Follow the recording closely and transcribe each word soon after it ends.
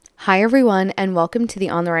Hi everyone, and welcome to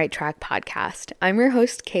the On the Right Track podcast. I'm your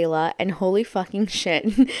host Kayla, and holy fucking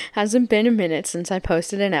shit, hasn't been a minute since I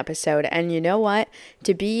posted an episode, and you know what?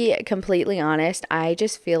 To be completely honest, I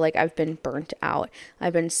just feel like I've been burnt out.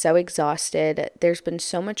 I've been so exhausted. There's been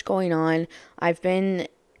so much going on. I've been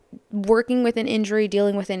working with an injury,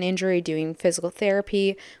 dealing with an injury, doing physical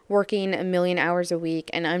therapy, working a million hours a week,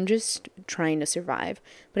 and I'm just trying to survive.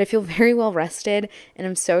 But I feel very well rested, and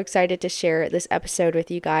I'm so excited to share this episode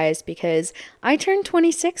with you guys because I turn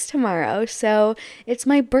 26 tomorrow, so it's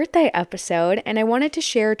my birthday episode, and I wanted to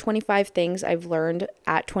share 25 things I've learned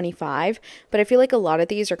at 25, but I feel like a lot of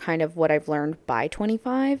these are kind of what I've learned by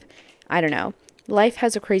 25. I don't know. Life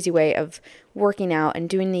has a crazy way of working out and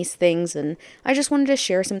doing these things, and I just wanted to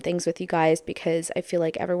share some things with you guys because I feel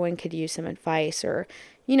like everyone could use some advice, or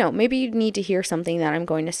maybe you need to hear something that I'm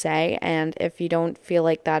going to say, and if you don't feel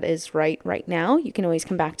like that is right now, you can always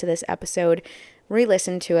come back to this episode,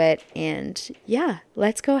 re-listen to it, and yeah,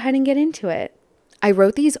 let's go ahead and get into it. I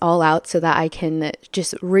wrote these all out so that I can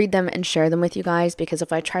just read them and share them with you guys, because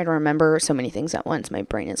if I try to remember so many things at once, my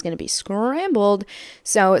brain is going to be scrambled.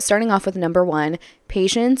 So starting off with number 1,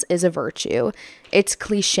 patience is a virtue. It's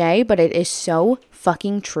cliche, but it is so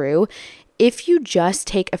fucking true. If you just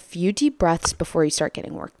take a few deep breaths before you start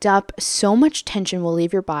getting worked up, so much tension will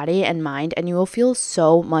leave your body and mind, and you will feel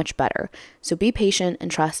so much better. So be patient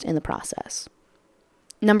and trust in the process.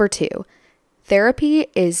 Number 2. Therapy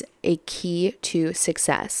is a key to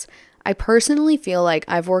success. I personally feel like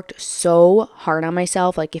I've worked so hard on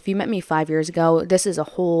myself. Like if you met me 5 years ago, this is a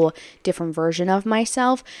whole different version of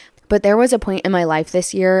myself. But there was a point in my life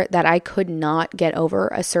this year that I could not get over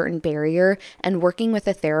a certain barrier, and working with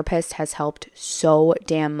a therapist has helped so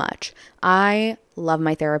damn much. I love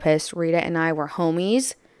my therapist. Rita and I were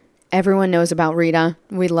homies. Everyone knows about Rita.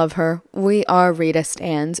 We love her. We are Rita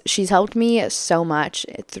stans. She's helped me so much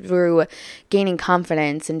through gaining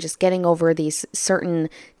confidence and just getting over these certain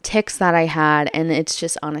tics that I had. And it's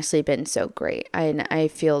just honestly been so great. I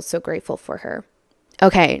feel so grateful for her.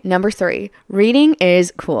 Okay, number 3, reading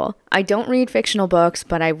is cool. I don't read fictional books,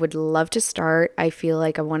 but I would love to start. I feel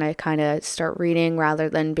like I want to kind of start reading rather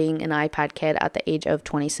than being an iPad kid at the age of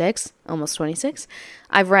 26, almost 26.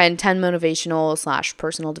 I've read 10 motivational /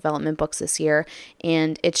 personal development books this year,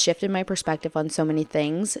 and it's shifted my perspective on so many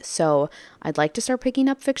things. So I'd like to start picking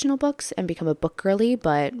up fictional books and become a book girly,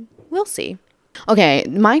 but we'll see. Okay,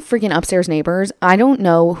 my freaking upstairs neighbors, I don't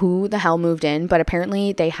know who the hell moved in, but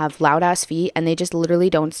apparently they have loud ass feet and they just literally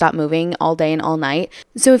don't stop moving all day and all night.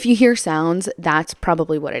 So if you hear sounds, that's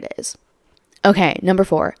probably what it is. Okay, number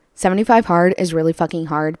 4, 75 hard is really fucking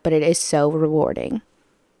hard, but it is so rewarding.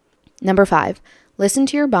 Number 5, listen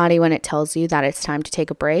to your body when it tells you that it's time to take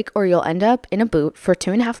a break, or you'll end up in a boot for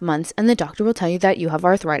 2.5 months and the doctor will tell you that you have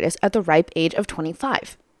arthritis at the ripe age of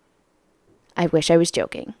 25. I wish I was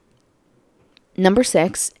joking. Number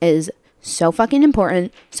 6 is so fucking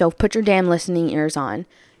important, so put your damn listening ears on.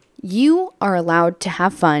 You are allowed to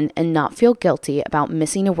have fun and not feel guilty about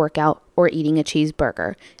missing a workout or eating a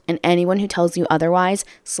cheeseburger, and anyone who tells you otherwise,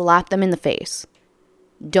 slap them in the face.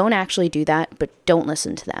 Don't actually do that, but don't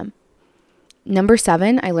listen to them. Number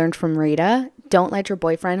 7, I learned from Rita, don't let your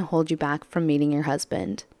boyfriend hold you back from meeting your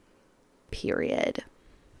husband. Period.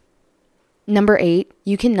 Number 8,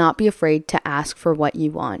 you cannot be afraid to ask for what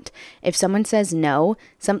you want. If someone says no,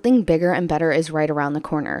 something bigger and better is right around the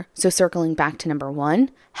corner. So circling back to number 1,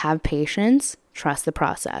 have patience, trust the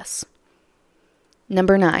process.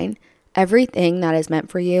 Number 9, everything that is meant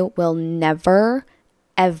for you will never,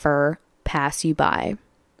 ever pass you by.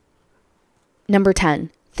 Number 10,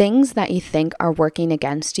 things that you think are working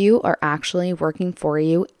against you are actually working for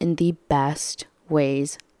you in the best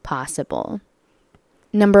ways possible.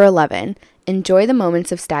 Number 11, enjoy the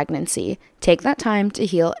moments of stagnancy. Take that time to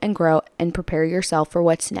heal and grow and prepare yourself for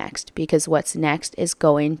what's next, because what's next is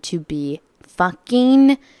going to be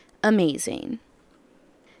fucking amazing.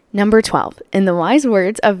 Number 12, in the wise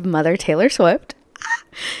words of Mother Taylor Swift,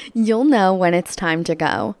 you'll know when it's time to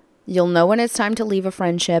go. You'll know when it's time to leave a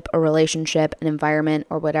friendship, a relationship, an environment,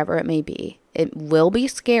 or whatever it may be. It will be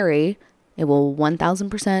scary. It will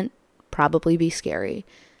 1000% probably be scary.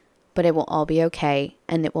 But it will all be okay,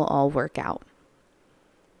 and it will all work out.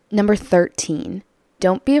 Number 13,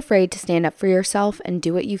 don't be afraid to stand up for yourself and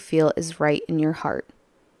do what you feel is right in your heart.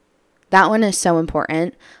 That one is so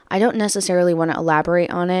important. I don't necessarily want to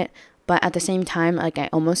elaborate on it, but at the same time, I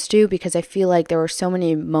almost do, because I feel like there were so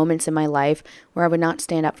many moments in my life where I would not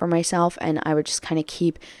stand up for myself, and I would just kind of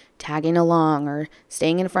keep tagging along or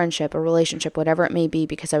staying in a friendship or relationship, whatever it may be,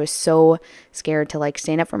 because I was so scared to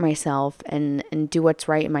stand up for myself and do what's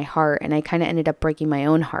right in my heart. And I kind of ended up breaking my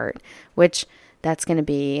own heart, which that's going to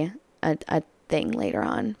be a thing later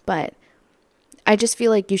on. But I just feel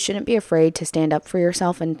like you shouldn't be afraid to stand up for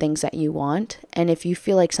yourself and things that you want. And if you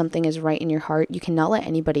feel like something is right in your heart, you cannot let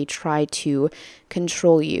anybody try to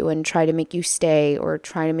control you and try to make you stay or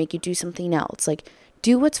try to make you do something else. Like,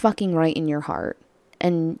 do what's fucking right in your heart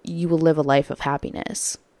and you will live a life of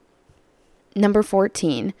happiness. Number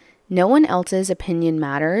 14, no one else's opinion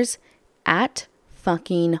matters at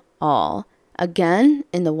fucking all. Again,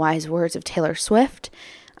 in the wise words of Taylor Swift,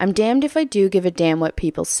 I'm damned if I do give a damn what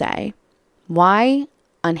people say. Why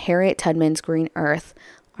on Harriet Tubman's Green Earth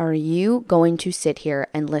are you going to sit here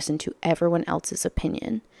and listen to everyone else's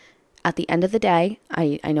opinion? At the end of the day,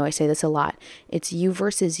 I know I say this a lot, it's you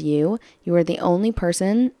versus you. You are the only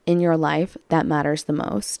person in your life that matters the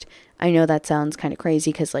most. I know that sounds kind of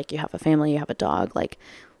crazy because like you have a family, you have a dog, like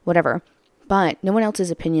whatever, but no one else's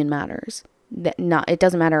opinion matters. It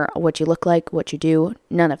doesn't matter what you look like, what you do,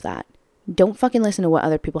 none of that. Don't fucking listen to what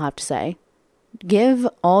other people have to say. Give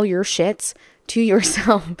all your shits to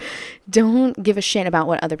yourself. Don't give a shit about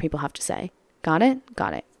what other people have to say. Got it?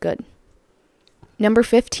 Got it. Good. Number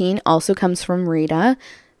 15 also comes from Rita.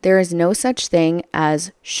 There is no such thing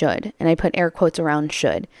as should. And I put air quotes around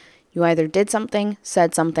should. You either did something,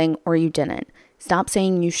 said something, or you didn't. Stop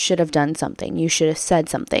saying you should have done something. You should have said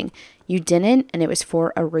something. You didn't, and it was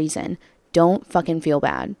for a reason. Don't fucking feel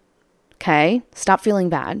bad. Okay? Stop feeling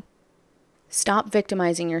bad. Stop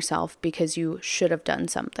victimizing yourself because you should have done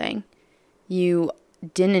something. You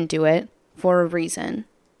didn't do it for a reason.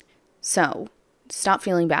 So, stop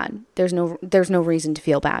feeling bad. There's no reason to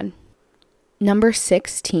feel bad. Number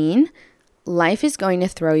 16, life is going to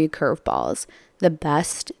throw you curveballs. The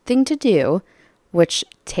best thing to do, which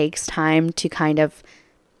takes time to kind of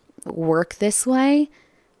work this way,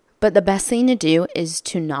 but the best thing to do is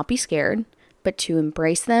to not be scared, but to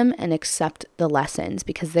embrace them and accept the lessons,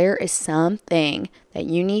 because there is something that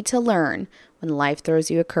you need to learn when life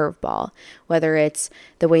throws you a curveball, whether it's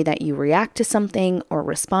the way that you react to something or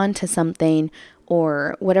respond to something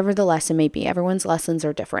or whatever the lesson may be. Everyone's lessons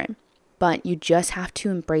are different, but you just have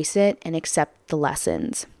to embrace it and accept the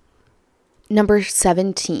lessons. Number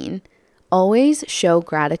 17, always show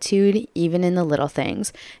gratitude even in the little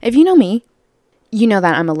things. If you know me, you know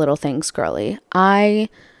that I'm a little things girly. I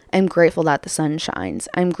am grateful that the sun shines.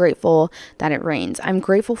 I'm grateful that it rains. I'm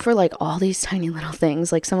grateful for like all these tiny little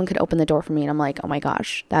things. Like someone could open the door for me and I'm like, oh my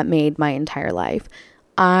gosh, that made my entire life.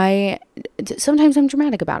 Sometimes I'm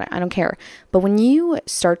dramatic about it. I don't care. But when you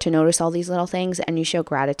start to notice all these little things and you show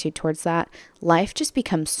gratitude towards that, life just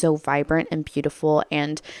becomes so vibrant and beautiful,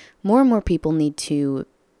 and more people need to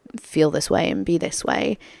feel this way and be this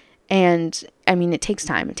way. And I mean, it takes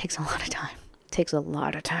time. It takes a lot of time. It takes a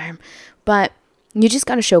lot of time. But you just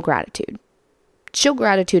got to show gratitude. Show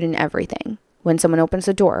gratitude in everything. When someone opens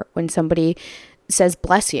the door, when somebody says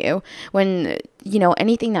bless you, when,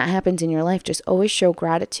 anything that happens in your life, just always show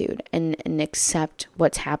gratitude and accept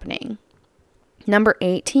what's happening. Number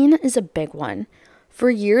 18 is a big one. For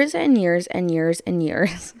years and years and years and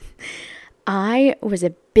years, I was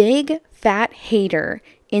a big fat hater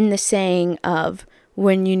in the saying of,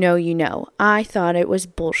 when you know, you know. I thought it was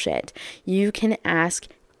bullshit. You can ask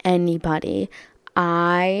anybody.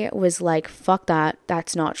 I was like, fuck that.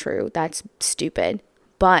 That's not true. That's stupid.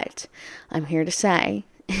 But I'm here to say,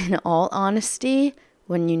 in all honesty,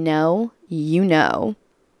 when you know, you know.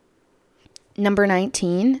 Number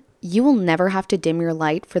 19, you will never have to dim your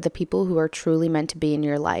light for the people who are truly meant to be in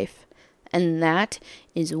your life. And that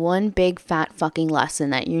is one big fat fucking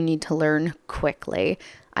lesson that you need to learn quickly.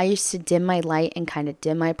 I used to dim my light and kind of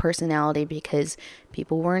dim my personality because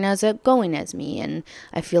people weren't as outgoing as me, and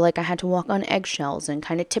I feel like I had to walk on eggshells and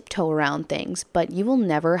kind of tiptoe around things. But you will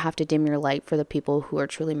never have to dim your light for the people who are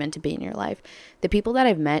truly meant to be in your life. The people that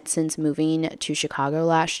I've met since moving to Chicago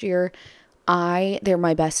last year, they're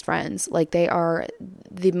my best friends. Like, they are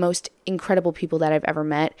the most incredible people that I've ever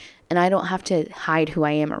met, and I don't have to hide who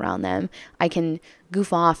I am around them. I can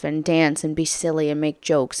goof off and dance and be silly and make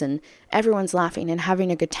jokes, and everyone's laughing and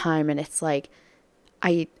having a good time. And it's like,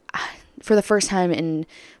 for the first time in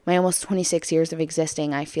my almost 26 years of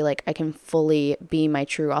existing, I feel like I can fully be my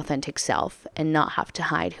true authentic self and not have to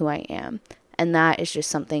hide who I am. And that is just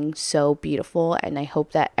something so beautiful, and I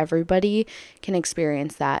hope that everybody can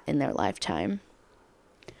experience that in their lifetime.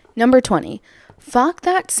 Number 20, fuck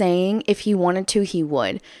that saying, if he wanted to, he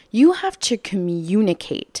would. You have to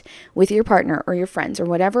communicate with your partner or your friends or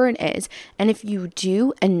whatever it is. And if you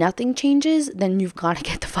do and nothing changes, then you've got to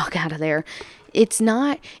get the fuck out of there. It's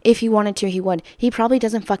not if he wanted to, he would. He probably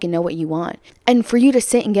doesn't fucking know what you want. And for you to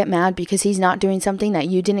sit and get mad because he's not doing something that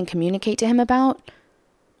you didn't communicate to him about,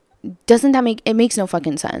 Doesn't that it makes no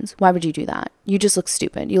fucking sense. Why would you do that? You just look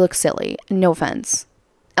stupid. You look silly. No offense.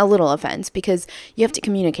 A little offense, because you have to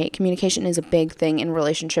communicate. Communication is a big thing in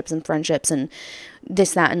relationships and friendships and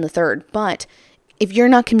this, that, and the third. But if you're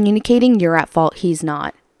not communicating, you're at fault. He's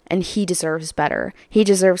not. And he deserves better. He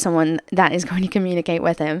deserves someone that is going to communicate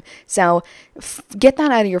with him. So get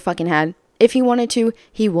that out of your fucking head. If he wanted to,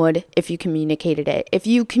 he would if you communicated it. If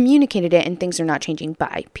you communicated it and things are not changing,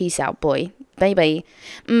 bye. Peace out, boy. Bye-bye.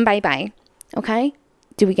 Bye-bye. Okay?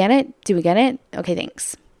 Do we get it? Do we get it? Okay,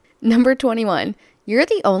 thanks. Number 21. You're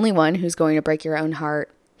the only one who's going to break your own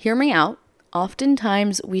heart. Hear me out.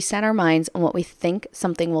 Oftentimes, we set our minds on what we think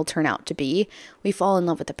something will turn out to be. We fall in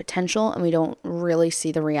love with the potential and we don't really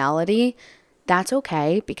see the reality. That's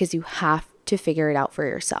okay, because you have to figure it out for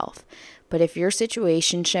yourself. But if your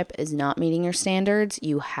situationship is not meeting your standards,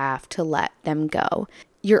 you have to let them go.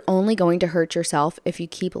 You're only going to hurt yourself if you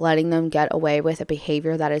keep letting them get away with a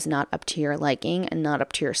behavior that is not up to your liking and not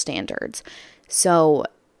up to your standards. So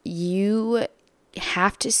you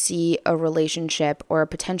have to see a relationship or a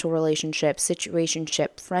potential relationship,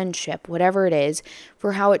 situationship, friendship, whatever it is,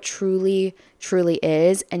 for how it truly, truly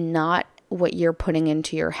is, and not what you're putting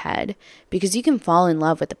into your head. Because you can fall in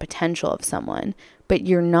love with the potential of someone, but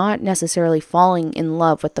you're not necessarily falling in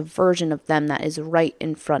love with the version of them that is right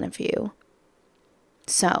in front of you.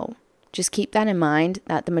 So just keep that in mind,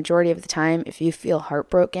 that the majority of the time, if you feel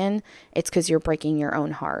heartbroken, it's because you're breaking your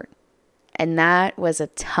own heart. And that was a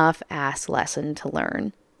tough ass lesson to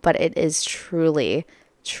learn, but it is truly,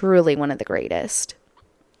 truly one of the greatest.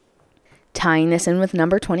 Tying this in with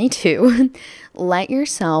number 22, let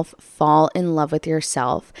yourself fall in love with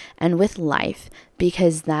yourself and with life,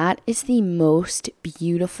 because that is the most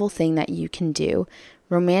beautiful thing that you can do.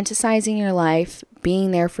 Romanticizing your life,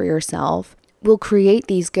 being there for yourself, will create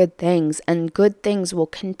these good things, and good things will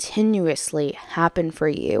continuously happen for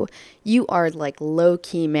you. You are like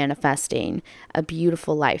low-key manifesting a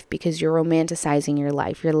beautiful life because you're romanticizing your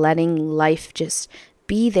life. You're letting life just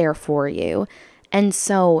be there for you. And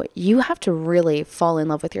so you have to really fall in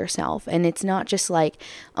love with yourself. And it's not just like,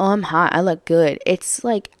 oh, I'm hot, I look good. It's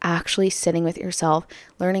like actually sitting with yourself,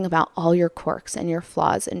 learning about all your quirks and your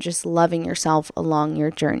flaws, and just loving yourself along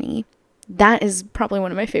your journey. That is probably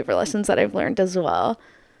one of my favorite lessons that I've learned as well.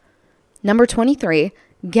 Number 23,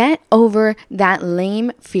 get over that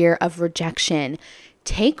lame fear of rejection.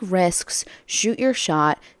 Take risks, shoot your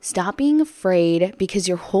shot, stop being afraid, because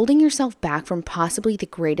you're holding yourself back from possibly the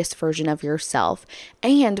greatest version of yourself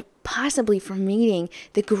and possibly from meeting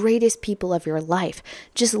the greatest people of your life.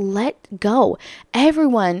 Just let go.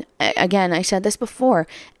 Everyone, again, I said this before,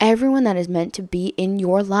 everyone that is meant to be in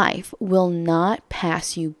your life will not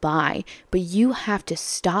pass you by, but you have to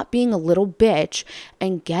stop being a little bitch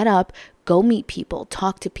and get up, go meet people,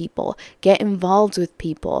 talk to people, get involved with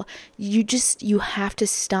people. You have to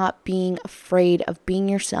stop being afraid of being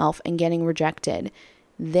yourself and getting rejected.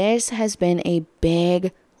 This has been a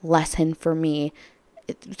big lesson for me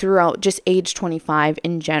throughout just age 25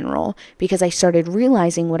 in general, because I started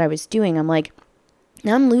realizing what I was doing. I'm like,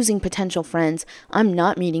 I'm losing potential friends. I'm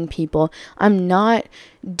not meeting people. I'm not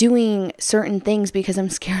doing certain things because I'm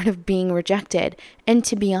scared of being rejected. And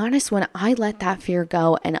to be honest, when I let that fear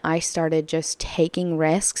go and I started just taking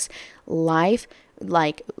risks, life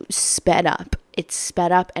like sped up. It's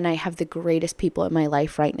sped up, and I have the greatest people in my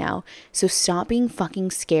life right now. So stop being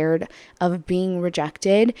fucking scared of being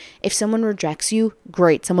rejected. If someone rejects you,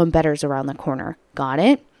 great. Someone better's around the corner. Got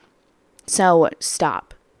it? So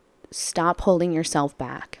stop. Stop holding yourself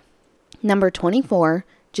back. Number 24,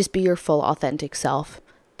 just be your full authentic self.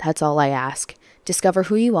 That's all I ask. Discover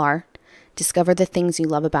who you are. Discover the things you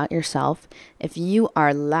love about yourself. If you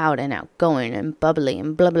are loud and outgoing and bubbly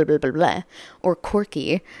and blah, blah, blah, blah, blah, or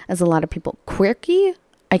quirky, as a lot of people, quirky?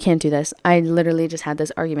 I can't do this. I literally just had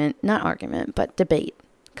this debate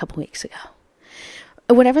a couple weeks ago.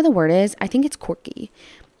 Whatever the word is, I think it's quirky.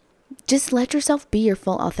 Just let yourself be your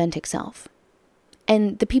full authentic self.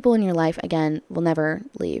 And the people in your life, again, will never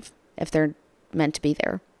leave if they're meant to be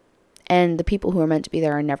there. And the people who are meant to be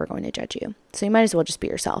there are never going to judge you. So you might as well just be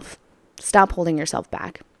yourself. Stop holding yourself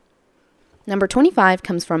back. Number 25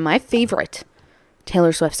 comes from my favorite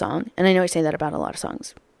Taylor Swift song. And I know I say that about a lot of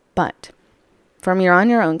songs. But from You're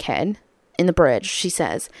On Your Own, Kid, in the bridge, she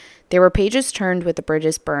says, "There were pages turned with the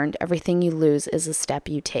bridges burned. Everything you lose is a step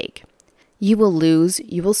you take." You will lose,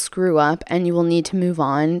 you will screw up, and you will need to move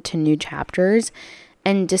on to new chapters.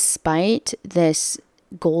 And despite this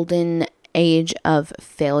golden age of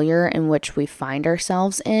failure in which we find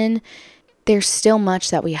ourselves in, there's still much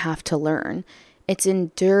that we have to learn. It's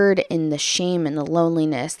endured in the shame and the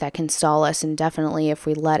loneliness that can stall us indefinitely if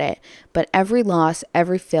we let it. But every loss,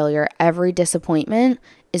 every failure, every disappointment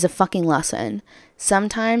is a fucking lesson.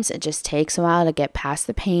 Sometimes it just takes a while to get past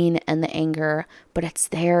the pain and the anger, but it's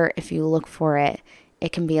there if you look for it.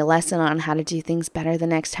 It can be a lesson on how to do things better the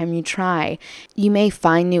next time you try. You may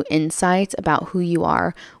find new insights about who you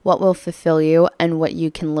are, what will fulfill you, and what you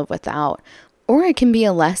can live without. Or it can be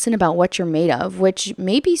a lesson about what you're made of, which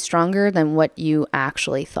may be stronger than what you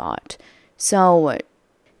actually thought. So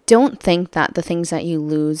don't think that the things that you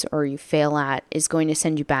lose or you fail at is going to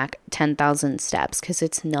send you back 10,000 steps, because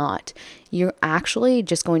it's not. You're actually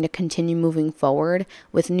just going to continue moving forward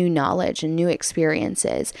with new knowledge and new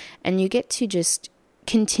experiences, and you get to just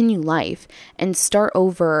continue life and start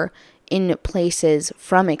over in places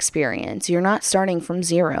from experience. You're not starting from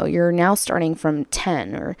 0. You're now starting from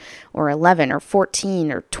 10 or 11 or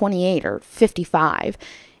 14 or 28 or 55.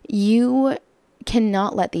 You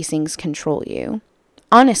cannot let these things control you.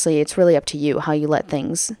 Honestly, it's really up to you how you let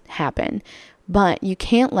things happen. But you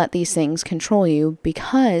can't let these things control you,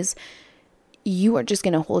 because you are just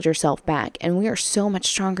going to hold yourself back. And we are so much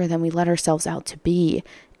stronger than we let ourselves out to be.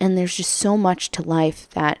 And there's just so much to life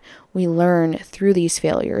that we learn through these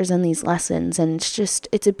failures and these lessons. And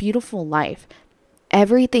it's a beautiful life.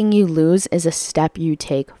 Everything you lose is a step you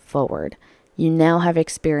take forward. You now have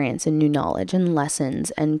experience and new knowledge and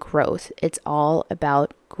lessons and growth. It's all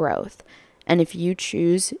about growth. And if you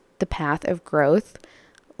choose the path of growth,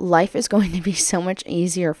 life is going to be so much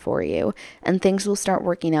easier for you, and things will start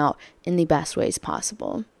working out in the best ways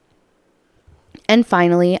possible. And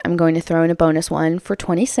finally, I'm going to throw in a bonus one for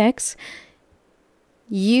 26.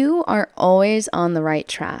 You are always on the right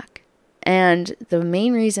track. And the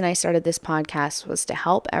main reason I started this podcast was to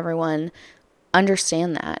help everyone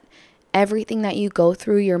understand that. Everything that you go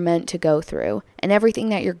through, you're meant to go through. And everything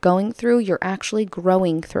that you're going through, you're actually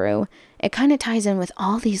growing through. It kind of ties in with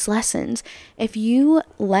all these lessons. If you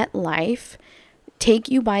let life take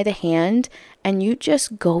you by the hand and you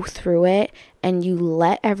just go through it and you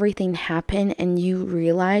let everything happen and you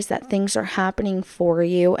realize that things are happening for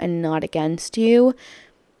you and not against you,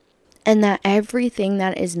 and that everything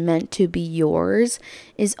that is meant to be yours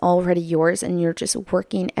is already yours, and you're just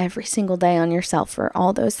working every single day on yourself for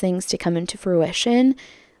all those things to come into fruition,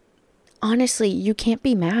 honestly, you can't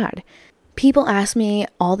be mad. People ask me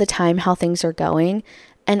all the time how things are going,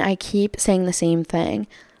 and I keep saying the same thing.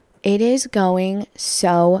 It is going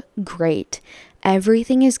so great.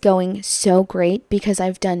 Everything is going so great because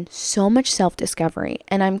I've done so much self-discovery,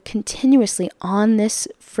 and I'm continuously on this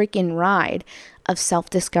freaking ride of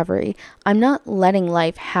self-discovery. I'm not letting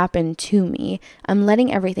life happen to me. I'm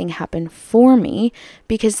letting everything happen for me,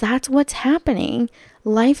 because that's what's happening.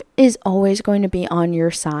 Life is always going to be on your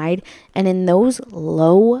side. And in those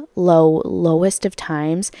lowest of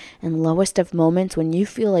times and lowest of moments when you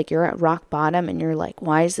feel like you're at rock bottom and you're like,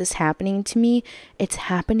 why is this happening to me? It's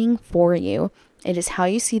happening for you. It is how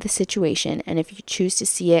you see the situation. And if you choose to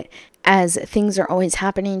see it as things are always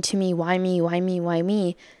happening to me, why me, why me, why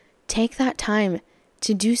me? Take that time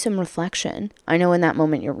to do some reflection. I know in that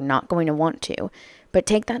moment you're not going to want to, but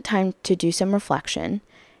take that time to do some reflection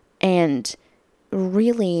and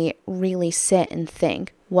really, really sit and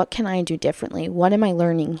think, what can I do differently? What am I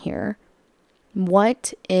learning here?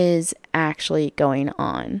 What is actually going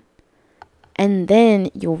on? And then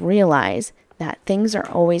you'll realize that things are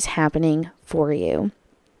always happening for you.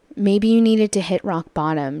 Maybe you needed to hit rock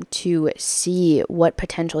bottom to see what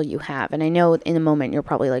potential you have. And I know in the moment you're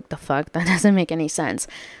probably like, the fuck, that doesn't make any sense.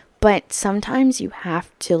 But sometimes you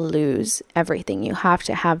have to lose everything. You have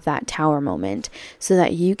to have that tower moment so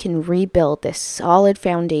that you can rebuild this solid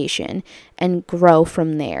foundation and grow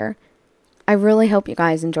from there. I really hope you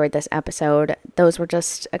guys enjoyed this episode. Those were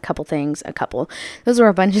just a couple things, Those were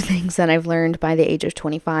a bunch of things that I've learned by the age of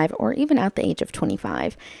 25 or even at the age of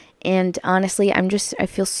 25. And honestly, I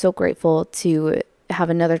feel so grateful to have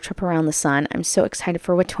another trip around the sun. I'm so excited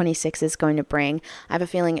for what 26 is going to bring. I have a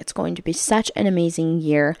feeling it's going to be such an amazing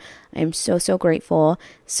year. I'm so grateful.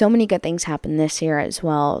 So many good things happened this year as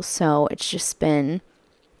well. So it's been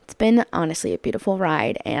honestly a beautiful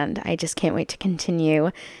ride, and I just can't wait to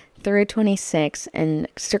continue through 26 and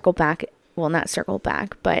circle back. Well, not circle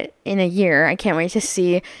back, but in a year, I can't wait to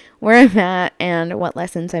see where I'm at and what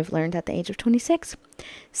lessons I've learned at the age of 26.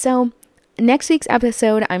 So next week's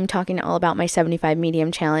episode, I'm talking all about my 75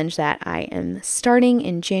 medium challenge that I am starting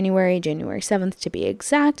in January 7th to be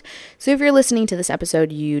exact. So if you're listening to this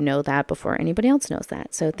episode, you know that before anybody else knows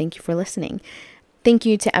that. So thank you for listening. Thank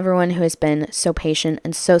you to everyone who has been so patient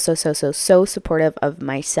and so supportive of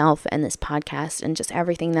myself and this podcast and just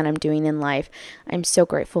everything that I'm doing in life. I'm so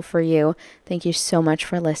grateful for you. Thank you so much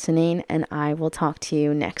for listening, and I will talk to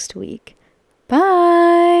you next week.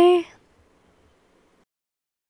 Bye.